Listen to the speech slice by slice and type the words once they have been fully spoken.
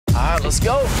Let's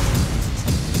go.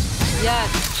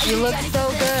 Yes, you look so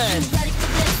good.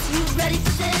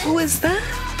 Who is that?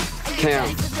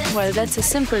 Cam. Well, that's a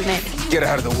simple name. Get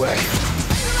out of the way.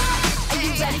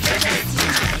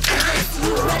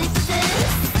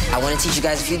 I want to teach you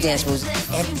guys a few dance moves.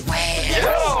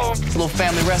 Yo! It's a little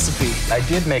family recipe. I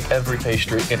did make every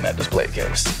pastry in that display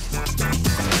case.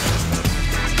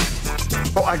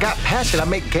 Oh, I got passion. I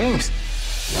make games.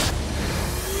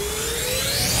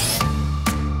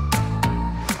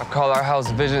 I call our house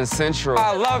Vision Central.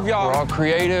 I love y'all. We're all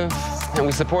creative, and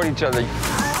we support each other.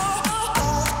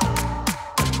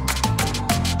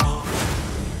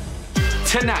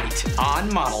 Tonight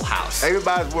on Model House.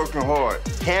 Everybody's working hard.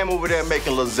 Cam over there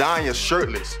making lasagna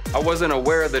shirtless. I wasn't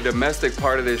aware of the domestic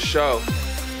part of this show.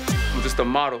 I'm just a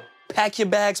model. Pack your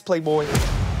bags, Playboy.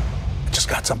 I just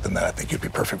got something that I think you'd be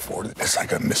perfect for. It's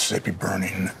like a Mississippi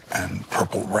Burning and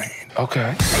Purple Rain. Okay.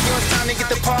 Hey, yo, it's time to get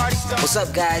the party started. What's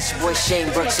up, guys? Your boy Shane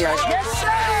Brooks here.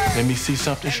 Yes, sir. Let me see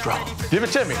something strong. Give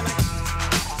it to me.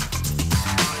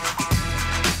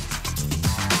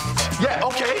 Yeah,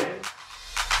 okay.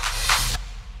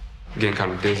 Getting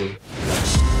kind of dizzy.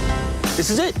 This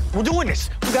is it. We're doing this.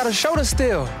 We got a show to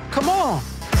steal. Come on.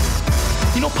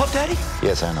 You know Puff Daddy?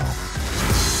 Yes, I know.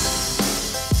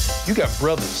 You got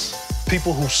brothers,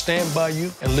 people who stand by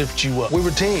you and lift you up. We're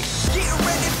a team. Get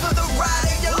ready for the ride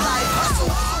of your life.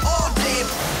 Hustle all day.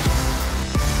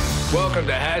 Welcome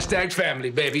to #family,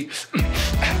 baby.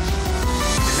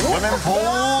 Women,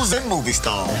 pools, and movie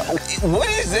stars. What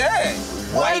is that?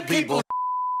 White people.